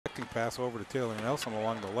Pass over to Taylor Nelson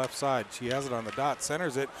along the left side. She has it on the dot,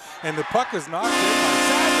 centers it, and the puck is knocked in by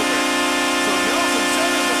Sanford. So Nelson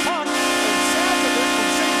centers the puck, and Sanford from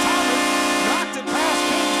St. Thomas knocked it past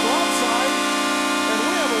King's glove side, and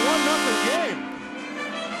we have a 1-0 game.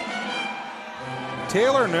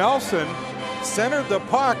 Taylor Nelson centered the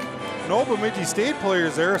puck. No Bemidji State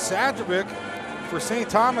players there. Sadjovic for St.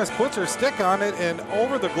 Thomas puts her stick on it, and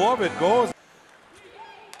over the glove it goes.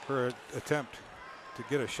 Her attempt to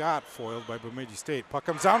get a shot foiled by Bemidji State. Puck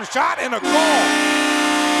comes down, a shot, and a goal!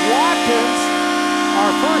 Watkins,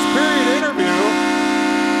 our first period interview,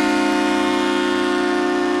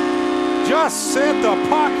 just sent the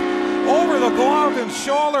puck over the glove and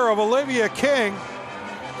shoulder of Olivia King,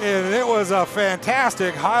 and it was a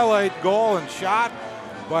fantastic highlight goal and shot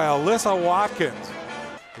by Alyssa Watkins.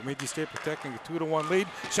 Bemidji State protecting a 2-1 lead.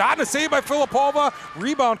 Shot and a save by Filipova.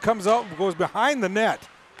 Rebound comes out and goes behind the net.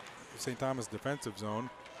 St. Thomas defensive zone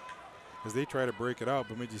as they try to break it out.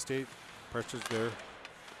 Bemidji State pressures their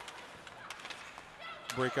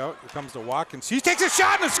breakout. It comes to Watkins. She takes a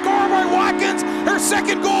shot and a score by Watkins. Her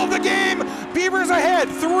second goal of the game. Beavers ahead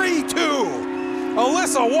 3-2.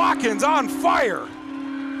 Alyssa Watkins on fire.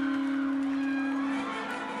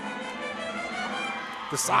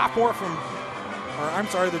 The sophomore from,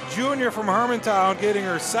 the junior from Hermantown getting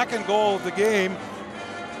her second goal of the game,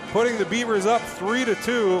 putting the Beavers up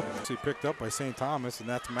 3-2. She picked up by St. Thomas, and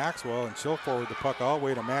that's Maxwell, and she'll forward the puck all the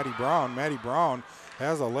way to Maddie Brown. Maddie Brown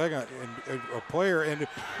has a leg on a player, and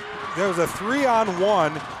there was a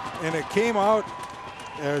 3-on-1, and it came out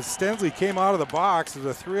as Stensley came out of the box. It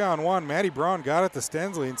was a 3-on-1. Maddie Brown got it to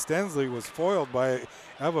Stensley, and Stensley was foiled by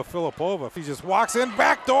Eva Filipova. He just walks in,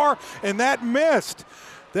 back door, and that missed.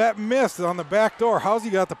 That missed on the back door. How's he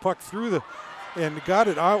got the puck through the, and got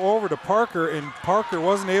it out over to Parker, and Parker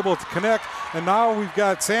wasn't able to connect. And now we've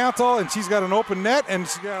got Santel, and she's got an open net, and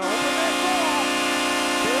she's got an open net goal.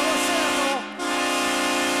 Kayla Santel,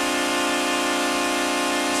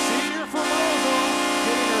 senior from Roseau,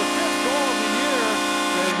 getting her 5th goal of the year,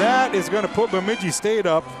 and that is going to put Bemidji State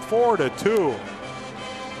up 4-2.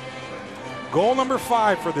 Goal number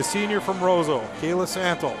 5 for the senior from Roseau, Kayla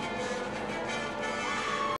Santel.